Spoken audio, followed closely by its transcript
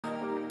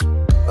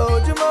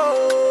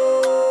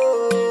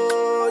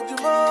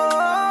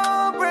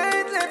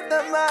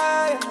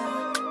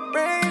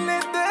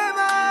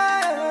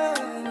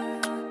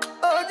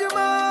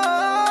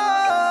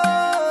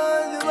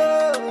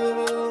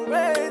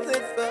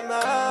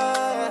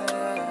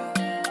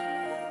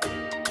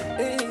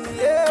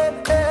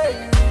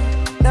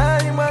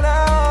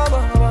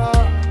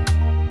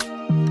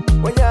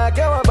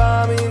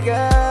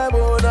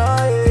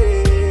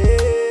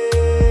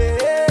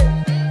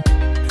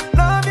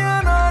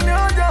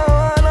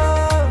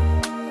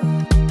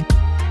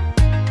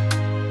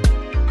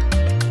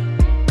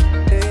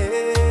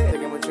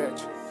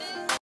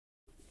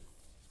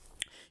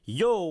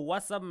Yo,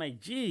 what's up, my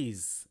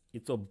G's?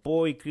 It's your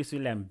boy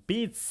ChrisWilliam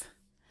Beats.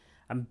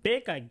 I'm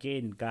back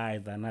again,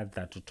 guys,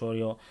 another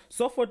tutorial.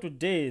 So for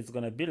today, it's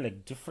gonna be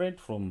like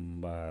different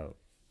from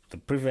the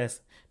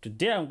previous.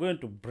 Today, I'm going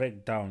to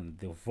break down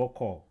the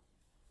vocal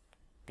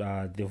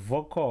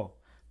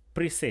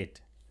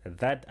preset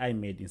that I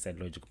made inside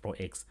Logic Pro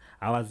X.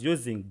 I was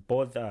using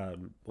both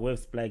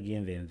Waves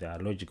plugin and the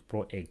Logic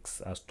Pro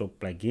X stock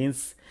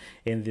plugins,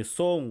 and the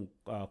song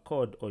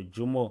called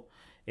Ojumo.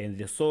 And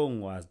the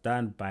song was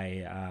done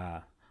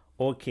by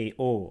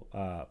OKO.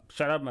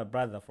 Shout out my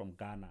brother from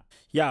Ghana.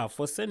 Yeah,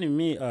 for sending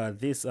me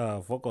these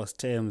vocal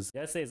stems.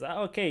 Just says,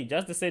 okay,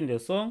 just to send the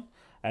song.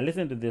 I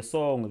listened to the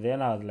song,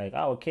 then I was like,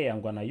 okay, I'm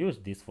gonna use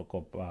this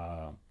vocal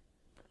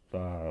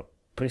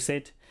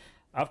preset.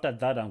 After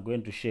that, I'm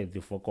going to share the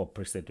vocal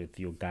preset with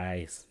you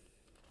guys.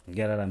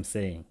 Get what I'm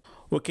saying?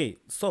 Okay,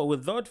 so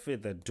without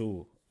further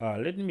ado,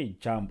 let me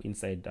jump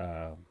inside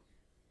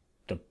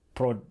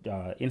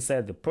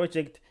inside the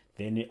project.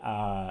 Then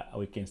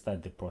we can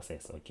start the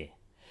process. Okay,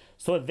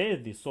 so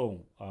there's the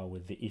song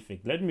with the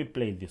effect. Let me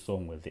play the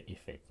song with the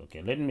effect.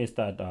 Okay, let me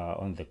start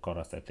on the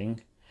chorus, I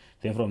think.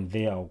 Then from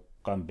there I'll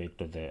come back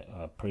to the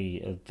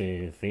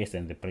the verse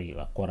and the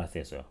pre-chorus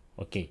as well.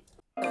 Okay.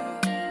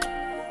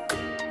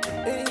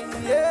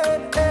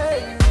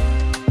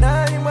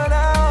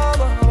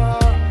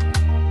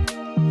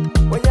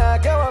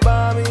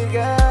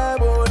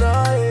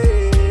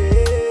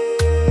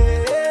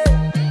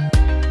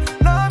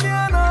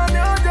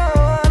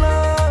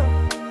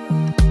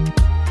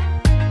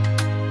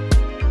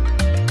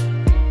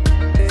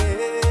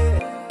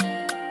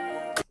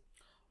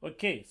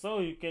 Okay, so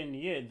you can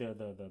hear the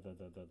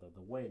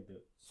way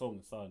the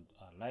song sound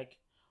like.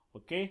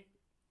 Okay,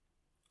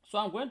 so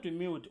I'm going to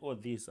mute all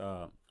these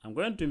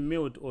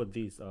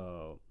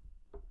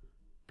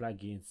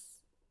plugins.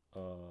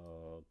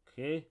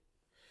 Okay,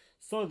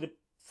 so the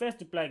first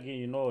plugin,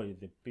 you know, is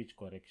the pitch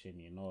correction.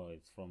 You know,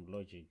 it's from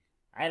Logic.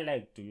 I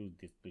like to use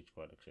this pitch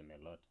correction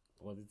a lot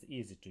because it's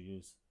easy to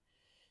use.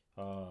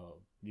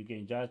 You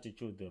can just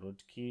choose the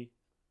root key,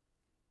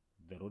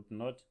 the root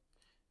note,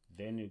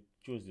 then you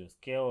choose your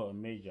scale or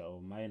major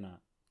or minor.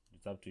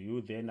 It's up to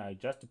you. Then I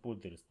just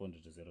put the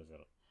responder to 00.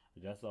 I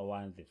just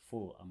want the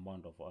full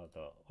amount of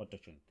the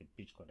auto-tune, the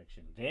pitch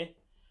correction there.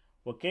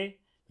 Okay,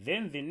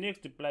 then the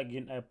next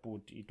plugin I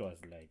put, it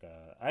was like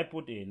I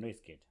put a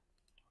noise gate.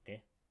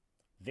 Okay,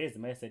 there's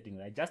my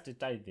settings. I just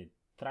type the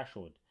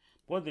threshold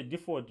because the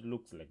default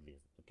looks like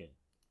this. Okay,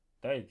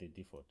 that is the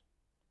default.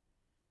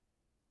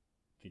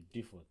 It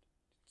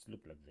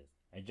looks like this.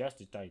 I just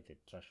type the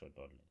threshold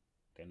only,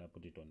 then I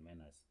put it on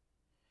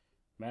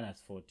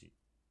minus 40.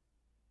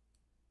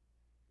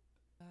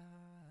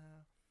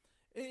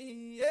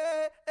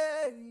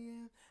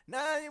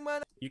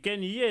 You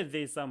can hear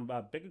there's some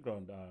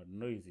background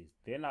noises.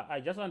 Then I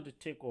just want to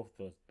take off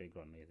those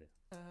background noises.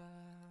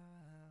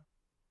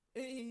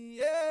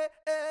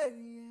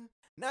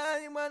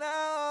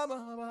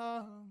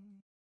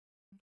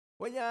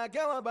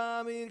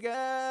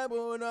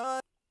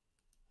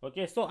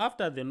 Okay, so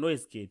after the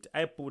noise gate,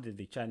 I put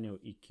the channel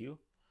EQ.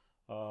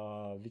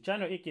 The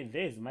channel EQ,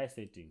 there's my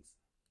settings.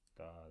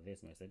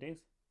 There's my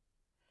settings.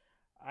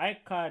 I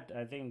cut,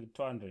 I think,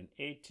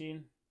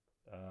 218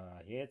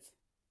 hertz.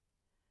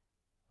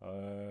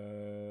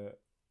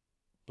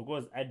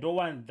 Because I don't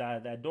want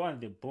that. I don't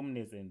want the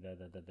boomness and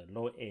the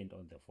low end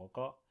on the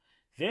vocal.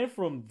 Then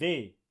from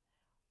there,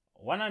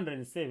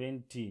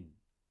 117.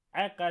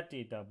 I cut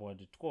it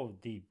about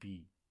 12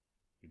 dB.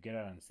 You get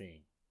what I'm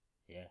saying?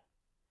 Yeah.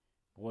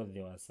 Because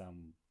there was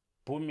some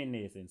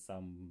boominess and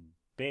some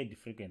bad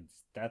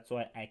frequency. That's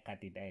why I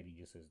cut it. I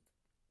reduced it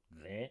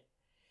there.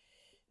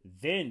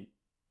 Then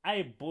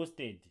I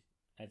boosted,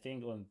 I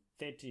think, on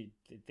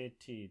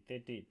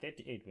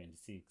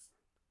 38.6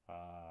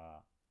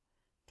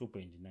 2.9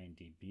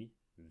 dB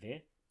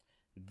there.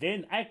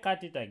 Then I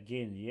cut it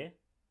again here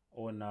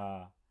on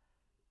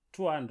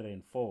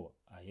 204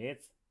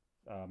 hertz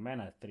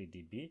minus 3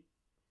 dB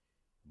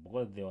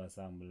because there was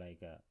some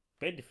like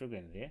bad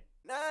frequency there.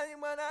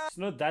 It's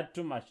not that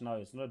too much now.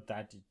 It's not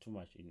that too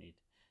much in it.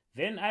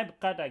 Then I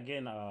cut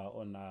again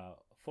on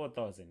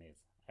 4000 hertz.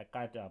 I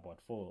cut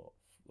about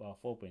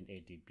 4.8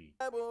 dB.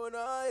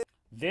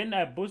 Then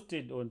I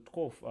boosted on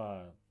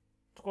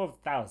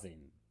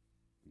 12,000.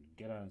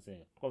 Get what I'm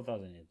saying?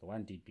 12,000 is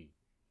 1 dB.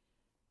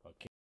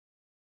 Okay.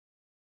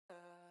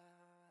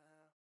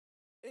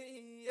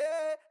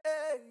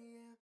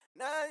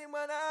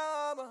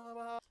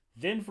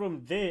 Then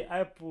from there,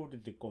 I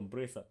put the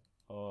compressor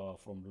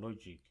from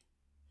Logic.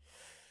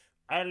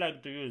 I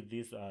like to use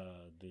this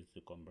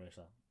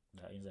compressor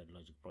inside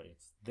Logic Pro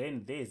X.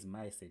 Then there's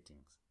my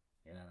settings.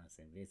 You know what I'm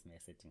saying? There's my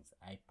settings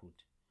I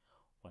put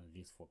on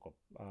this vocal.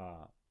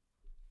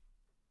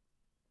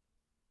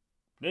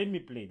 Let me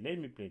play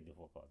the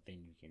vocal,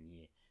 then you can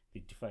hear the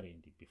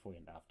difference before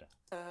and after.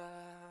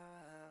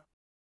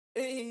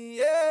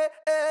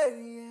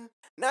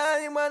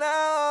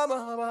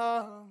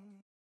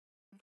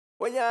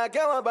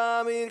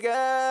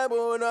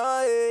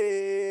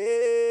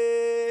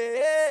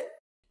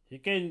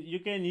 You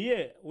can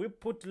hear we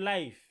put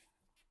life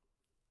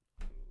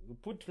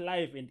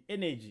and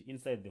energy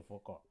inside the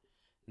vocal.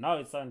 Now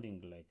it's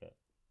sounding like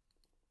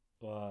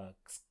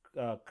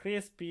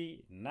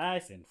crispy,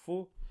 nice and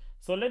full.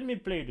 So let me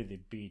play to the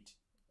beat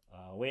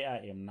where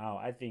I am now.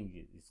 I think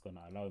it's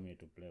gonna allow me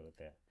to play with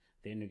that.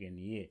 Then you can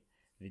hear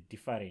the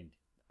different.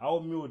 I'll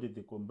mute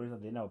the compressor,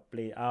 then I'll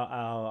play.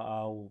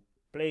 I'll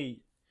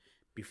play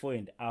before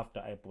and after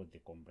I put the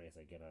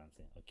compressor. Get what I'm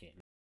saying? Okay.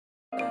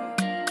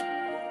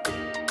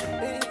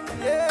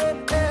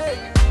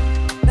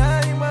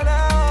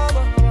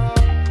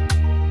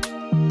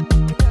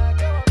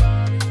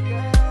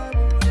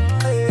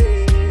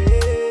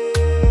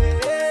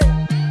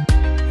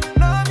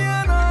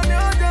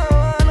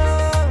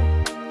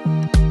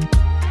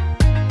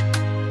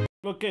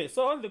 Okay,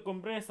 so on the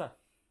compressor,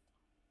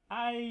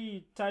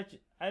 I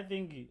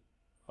think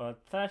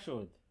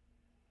threshold.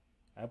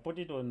 I put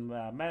it on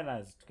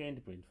minus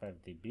 20.5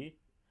 dB.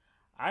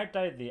 I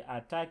touch the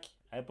attack.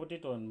 I put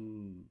it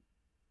on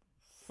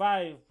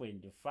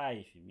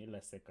 5.5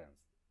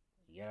 milliseconds.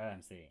 You know what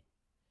I'm saying?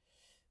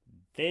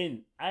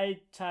 Then I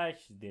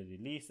touch the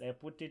release. I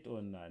put it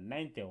on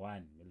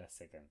 91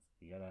 milliseconds.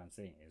 You know what I'm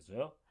saying as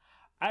well.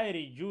 I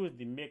reduce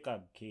the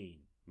makeup gain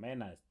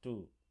minus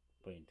 2.5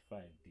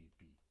 dB.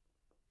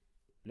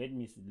 Let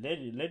me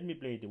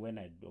play it when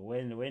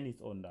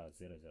it's on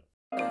 00.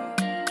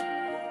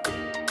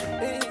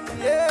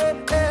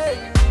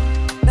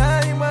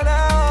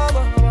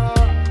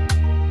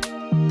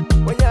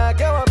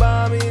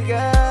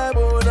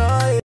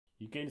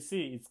 You can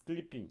see it's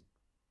clipping.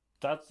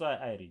 That's why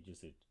I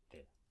reduce it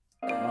there.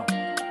 Now.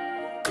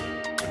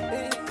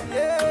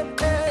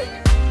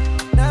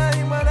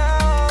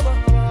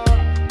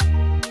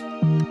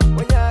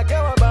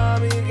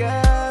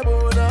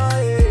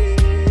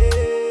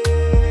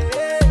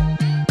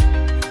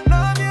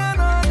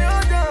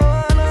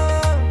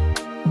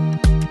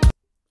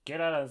 Get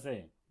what I'm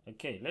saying?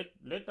 Okay,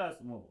 let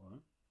us move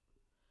on.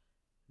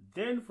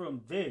 Then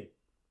from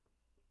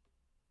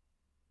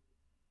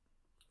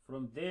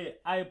there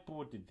I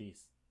put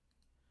this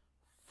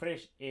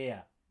Fresh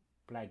Air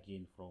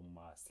plugin from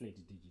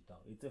Slate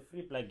Digital. It's a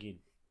free plugin.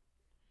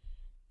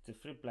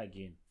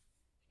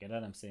 Get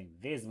what I'm saying?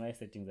 There's my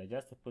settings. I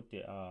just put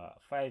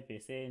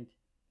 5%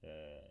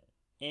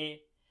 air.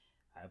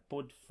 I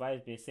put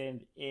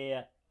 5%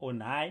 air on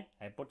high.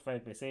 I put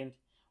 5%.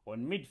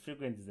 On mid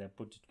frequencies, I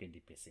put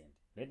 20%.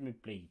 Let me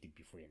play it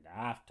before and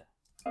after.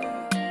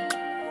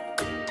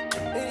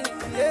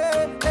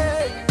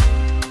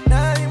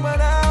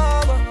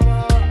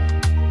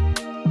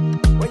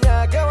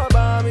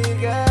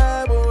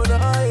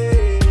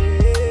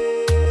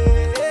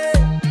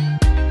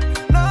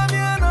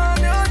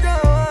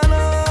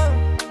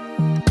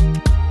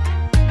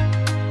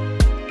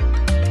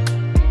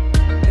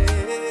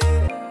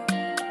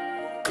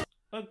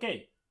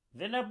 Okay,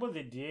 then I put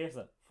the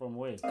de-esser from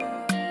West.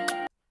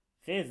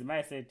 There's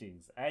my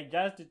settings. I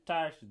just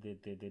touched the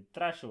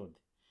threshold.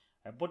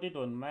 I put it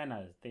on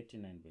minus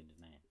 39.9.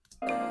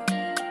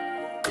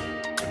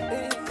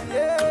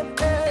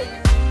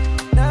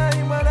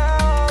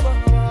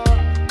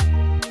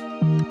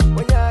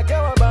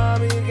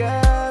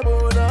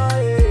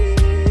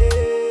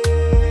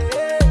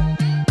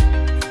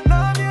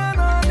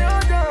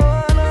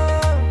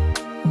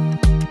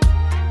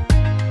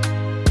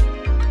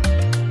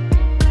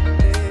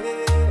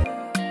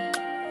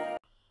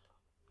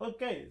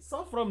 Okay,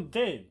 so from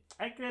there,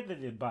 I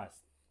created a bus.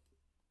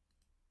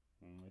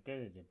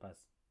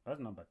 Bus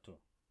number 2.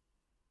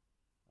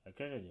 I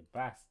created a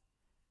bus.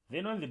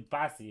 Then on the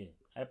bus here,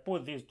 I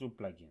put these two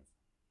plugins.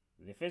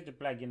 The first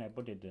plugin, I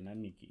put a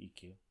dynamic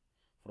EQ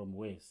from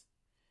Waves.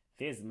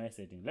 There's my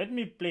setting. Let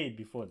me play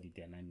before the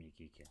dynamic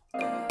EQ.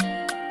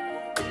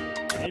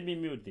 Let me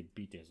mute the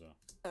beat as well.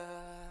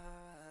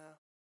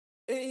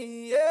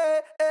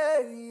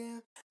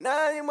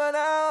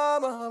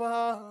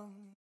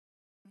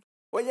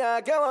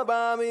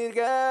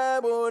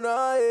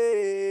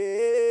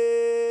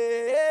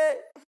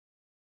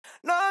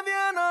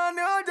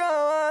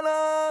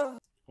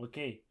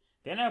 Okay,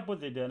 then I put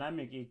the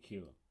dynamic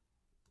EQ.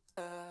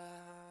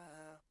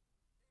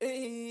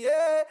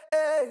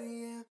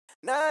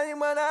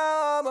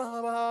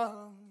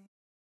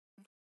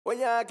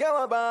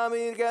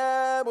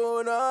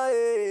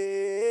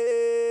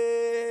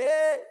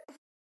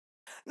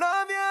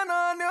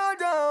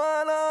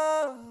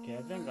 Okay,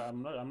 I think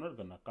I'm not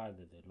gonna cut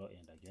the low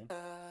end again.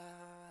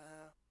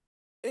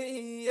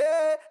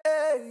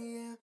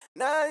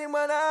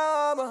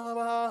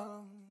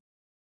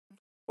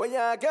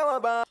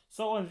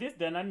 So on this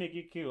dynamic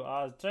EQ,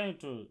 I was trying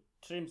to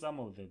trim some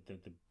of the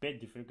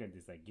bad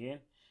frequencies again.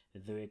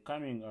 They were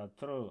coming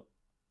through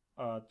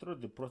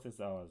the process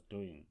I was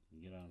doing.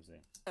 You know what I'm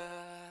saying?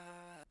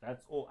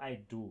 That's all I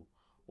do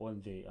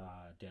on the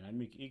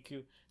dynamic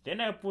EQ.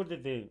 Then I put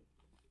the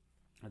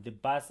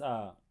bass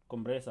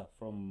compressor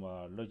from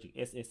Logic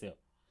SSL.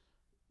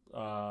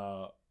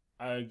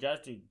 I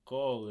just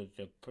go with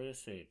the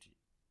preset.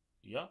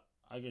 Yeah,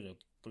 I get a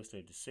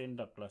preset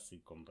Sender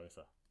Classic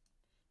compressor.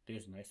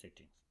 There's my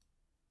settings.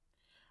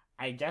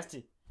 I just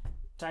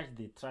touch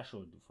the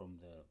threshold from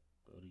the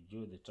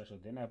reduce the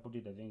threshold. Then I put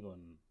it, I think,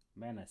 on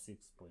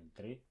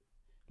 -6.3.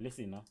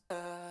 Listen now.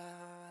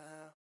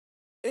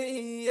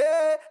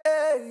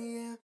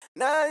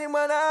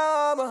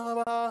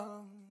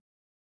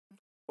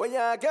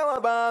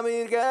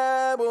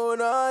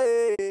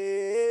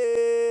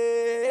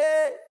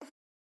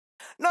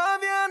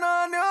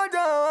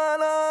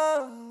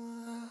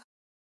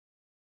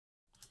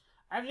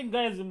 I think,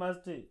 guys, you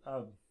must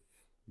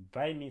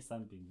buy me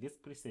something. This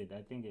preset,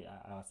 I think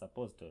I was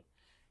supposed to.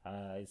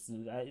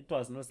 It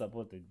was not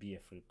supposed to be a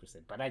free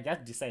preset, but I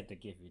just decided to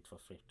give it for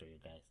free to you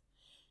guys.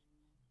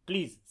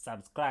 Please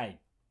subscribe,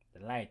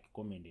 like,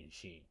 comment, and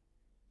share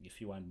if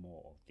you want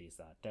more of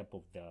this type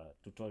of the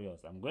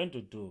tutorials. I'm going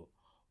to do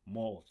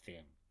more of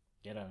them.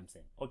 Get what I'm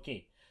saying?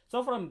 Okay.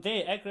 So from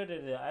there, I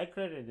created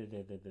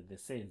the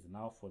sends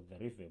now for the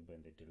reverb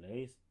and the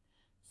delays.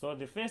 So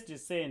the first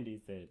send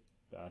is the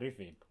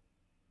reverb.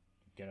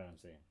 Get what I'm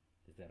saying?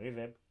 It's the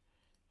reverb.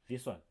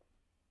 This one.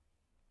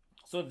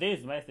 So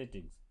there's my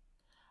settings.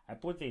 I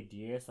put the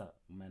de-esser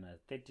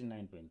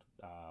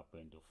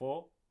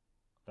 -39.4.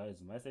 That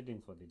is my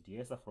settings for the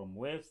de-esser from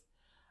waves.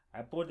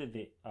 I put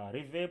the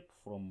reverb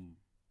from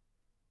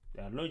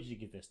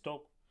Logic is the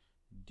stock.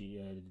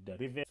 The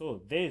reverb. So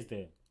there's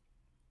the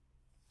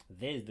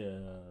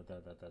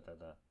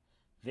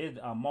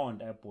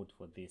amount I put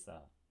for this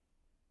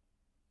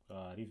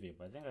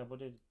reverb. I think I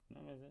put it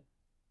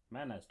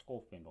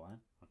 -12.1.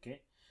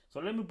 Okay,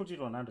 so let me put it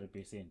on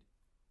 100%.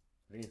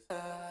 This.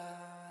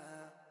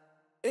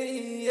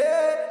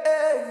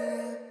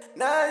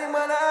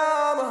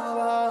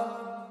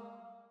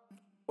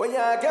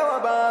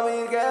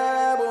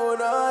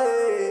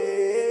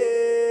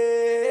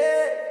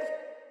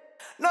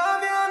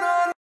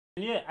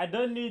 Yeah, I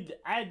don't need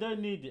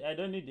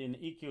an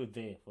EQ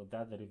there for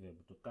that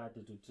reverb to cut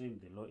to trim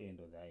the low end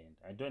or the high end.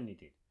 I don't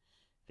need it.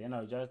 Then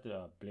I'll just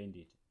blend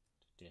it to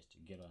test.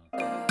 Get on.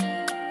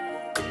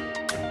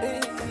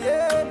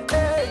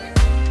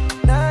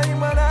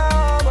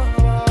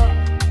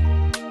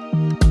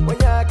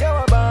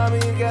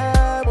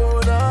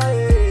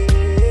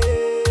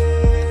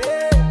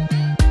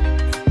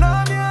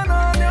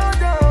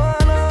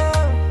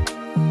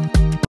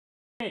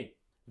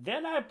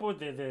 Then I put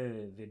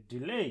the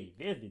delay.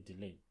 There's the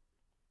delay.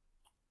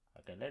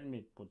 Okay, let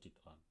me put it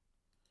on.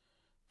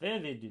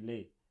 There's the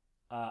delay.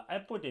 I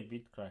put a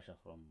bit crusher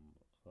from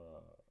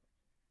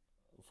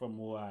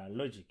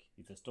Logic.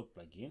 It's a stock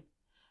plugin.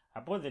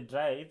 I put the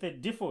dry. It's a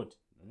default.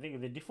 I think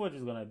the default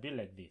is gonna be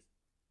like this.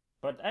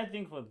 But I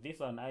think for this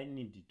one, I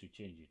need to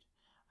change it.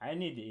 I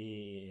need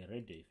a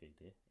radio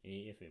effect, a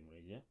FM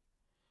radio.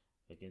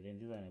 Okay, then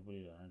this one I put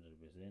it on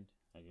 100%.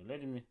 Okay,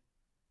 let me.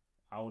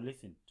 I'll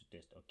listen to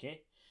test.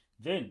 Okay,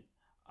 then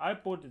I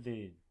put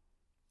the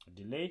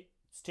delay,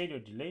 stereo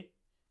delay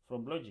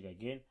from Logic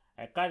again.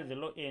 I cut the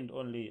low end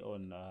only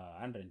on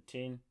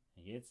 110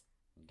 Hz.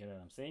 Get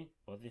what I'm saying?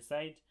 For this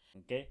side,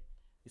 okay,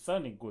 it's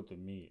sounding good to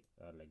me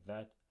like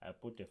that. I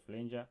put a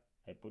flanger.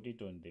 I put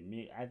it on the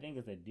mid. I think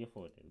it's a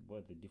default,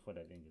 but the default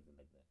I think is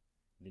like that.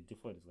 The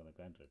default is gonna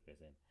be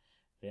 100%.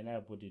 Then I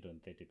put it on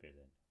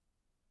 30%.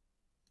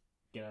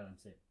 Get what I'm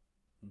saying?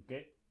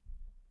 Okay.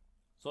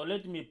 So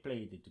let me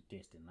play it to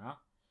test now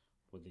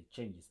for the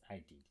changes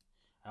I did.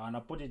 I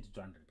wanna put it to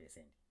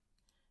 100%.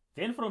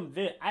 Then from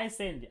there, I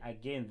send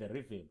again the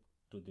reverb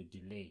to the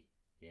delay.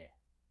 Yeah.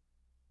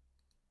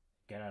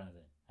 Get what I'm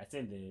saying?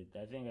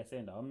 I think I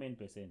send how many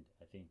percent?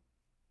 I think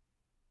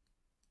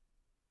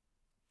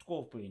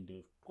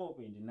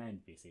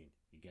 12.9%.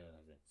 You get what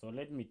I'm saying? So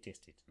let me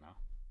test it now.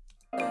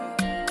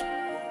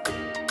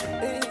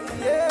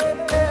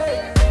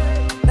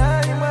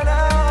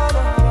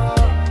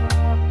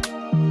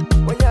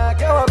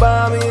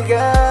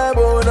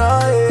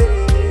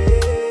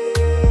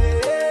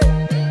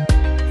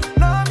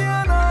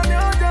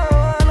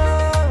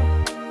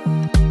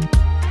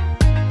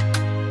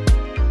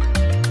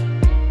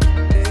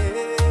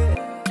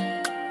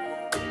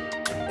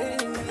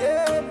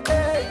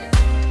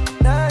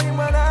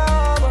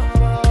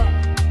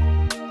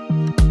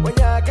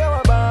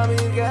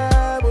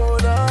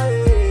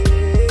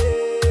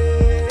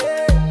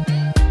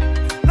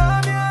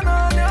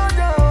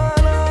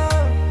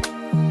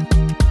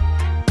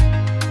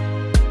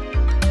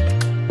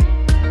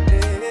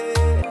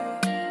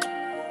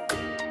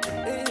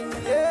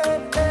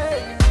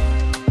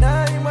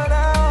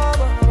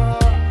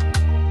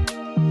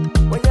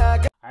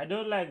 I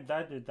don't like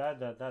that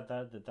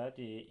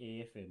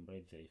AFM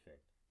radio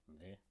effect.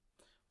 Okay,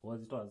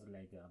 because it was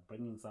like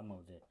bringing some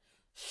of the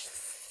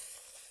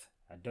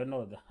I don't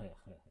know the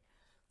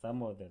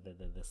some of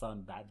the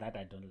sound that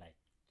I don't like.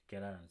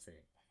 Get what I'm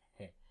saying?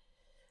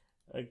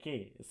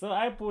 Okay, so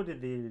I put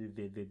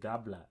the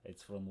doubler.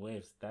 It's from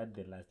Waves. That's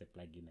the last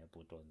plugin I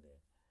put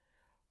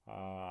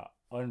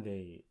on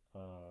the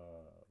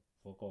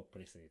vocal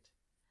preset.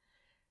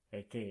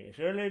 Okay,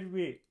 so let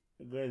me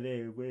go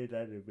there, wait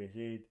at the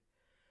preset.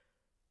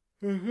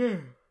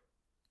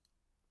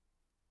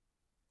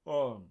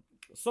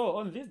 So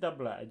on this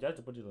doubler, I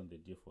just put it on the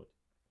default.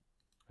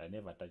 I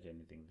never touch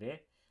anything there.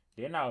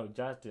 Then I'll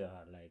just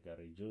like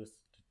reduce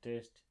to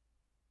test,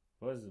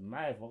 because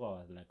my vocal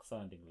was like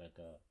sounding like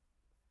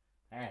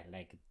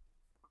like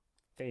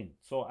thin.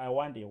 So I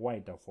want a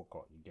wider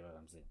vocal. You get what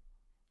I'm saying?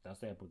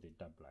 That's why I put the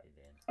doubler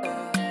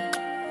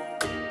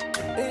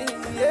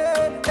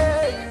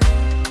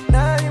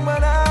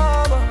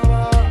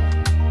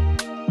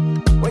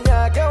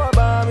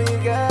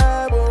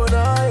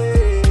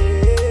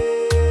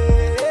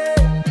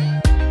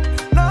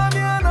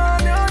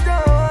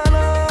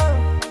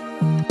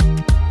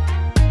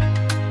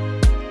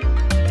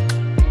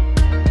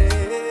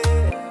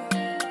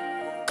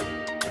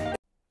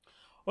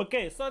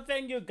Okay, so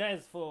thank you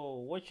guys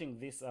for watching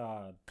this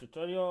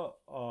tutorial.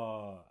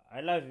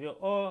 I love you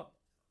all.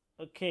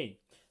 Okay,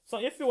 so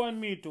if you want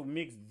me to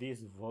mix this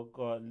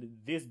vocal,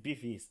 this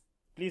beefies,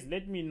 please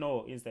let me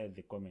know inside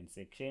the comment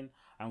section.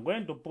 I'm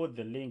going to put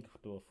the link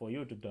for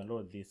you to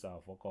download this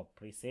vocal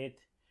preset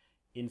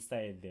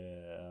inside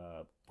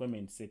the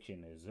comment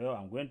section as well.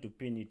 I'm going to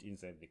pin it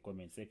inside the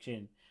comment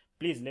section.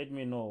 Please let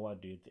me know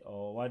what do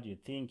you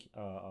think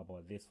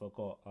about this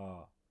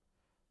vocal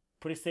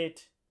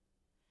preset.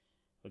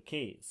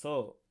 Okay,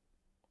 so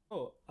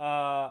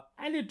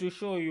I need to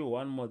show you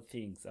one more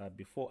thing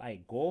before I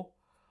go.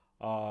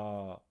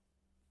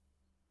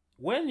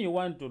 When you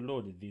want to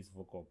load this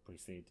vocal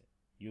preset,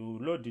 you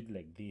load it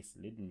like this.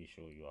 Let me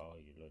show you how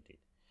you load it.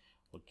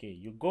 Okay,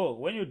 you go,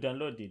 when you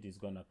download it, it's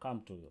gonna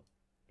come to you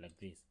like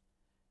this.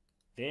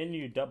 Then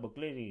you double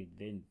click it,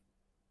 then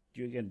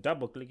you can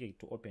double click it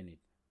to open it.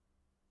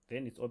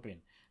 Then it's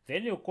open.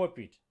 Then you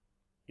copy it.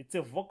 It's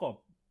a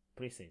vocal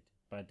preset,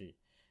 but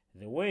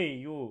the way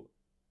you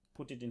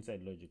put it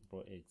inside Logic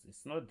Pro X,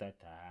 it's not that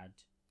hard.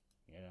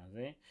 You know what I'm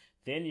saying?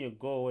 Then you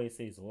go where it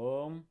says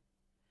home.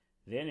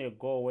 Then you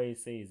go where it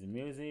says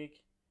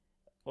music,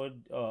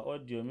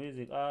 audio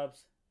music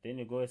apps. Then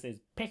you go where it says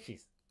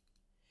patches.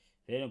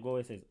 Then you go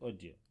where it says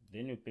audio.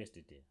 Then you paste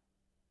it here.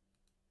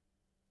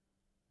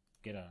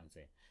 Get what I'm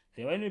saying?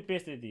 Then when you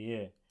paste it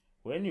here,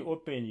 when you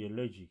open your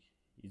Logic,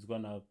 it's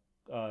gonna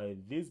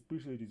this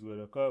preset is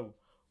gonna come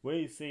where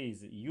it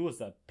says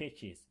user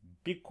patches.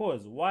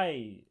 Because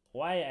why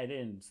I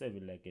didn't save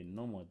it like a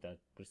normal that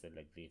preset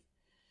like this?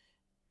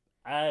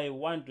 I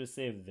want to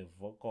save the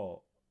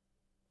vocal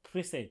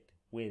preset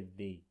with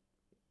the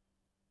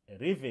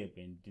reverb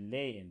and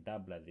delay and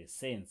doubler the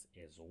sense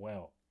as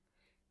well.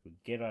 You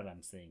get what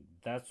I'm saying?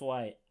 That's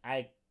why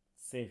I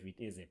save it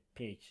as a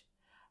patch.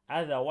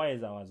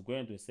 Otherwise, I was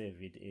going to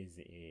save it as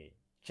a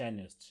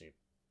channel strip.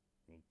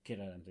 You get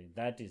what I'm saying?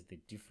 That is the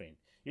difference.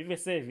 If you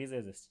save it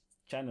as a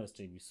channel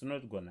strip, it's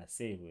not gonna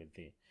save with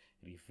the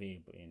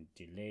reverb and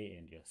delay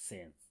and your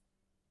sense.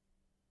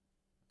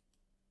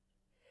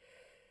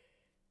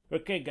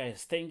 Okay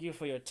guys, thank you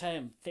for your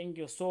time. Thank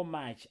you so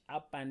much.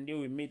 Up until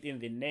we meet in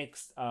the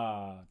next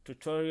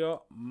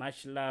tutorial.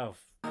 Much love.